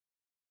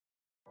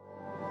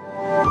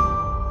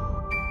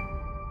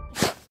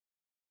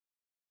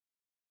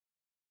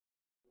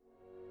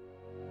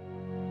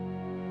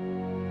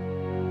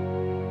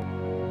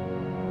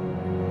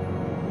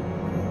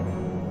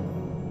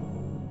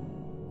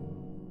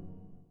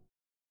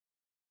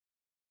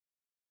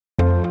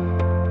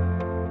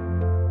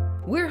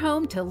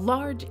home to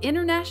large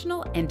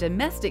international and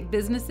domestic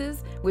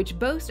businesses which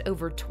boast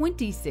over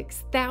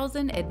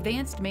 26,000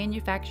 advanced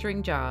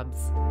manufacturing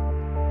jobs.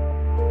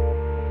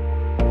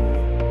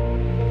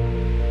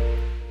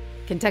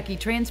 Kentucky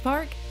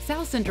Transpark,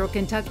 South Central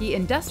Kentucky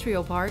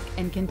Industrial Park,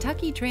 and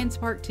Kentucky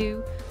Transpark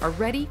 2 are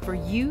ready for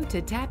you to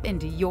tap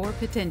into your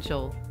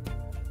potential.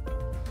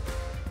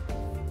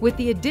 With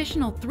the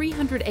additional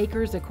 300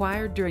 acres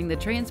acquired during the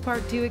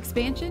Transpark 2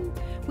 expansion,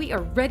 we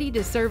are ready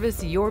to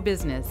service your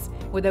business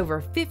with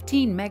over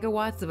 15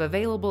 megawatts of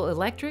available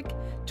electric,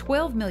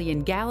 12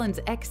 million gallons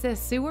excess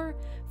sewer,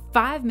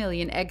 5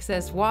 million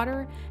excess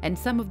water, and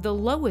some of the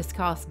lowest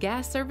cost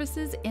gas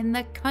services in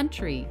the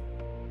country.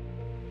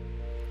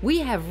 We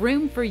have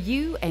room for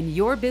you and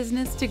your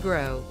business to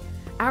grow.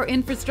 Our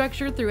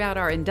infrastructure throughout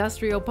our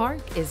industrial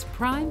park is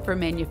prime for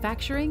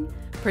manufacturing,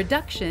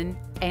 production,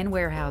 and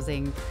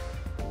warehousing.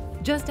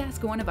 Just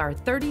ask one of our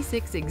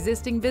 36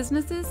 existing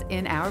businesses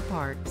in our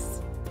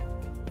parks.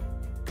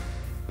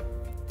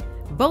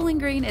 Bowling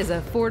Green is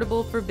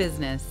affordable for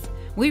business.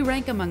 We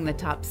rank among the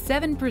top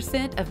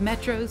 7% of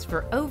metros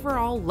for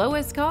overall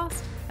lowest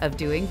cost of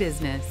doing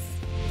business.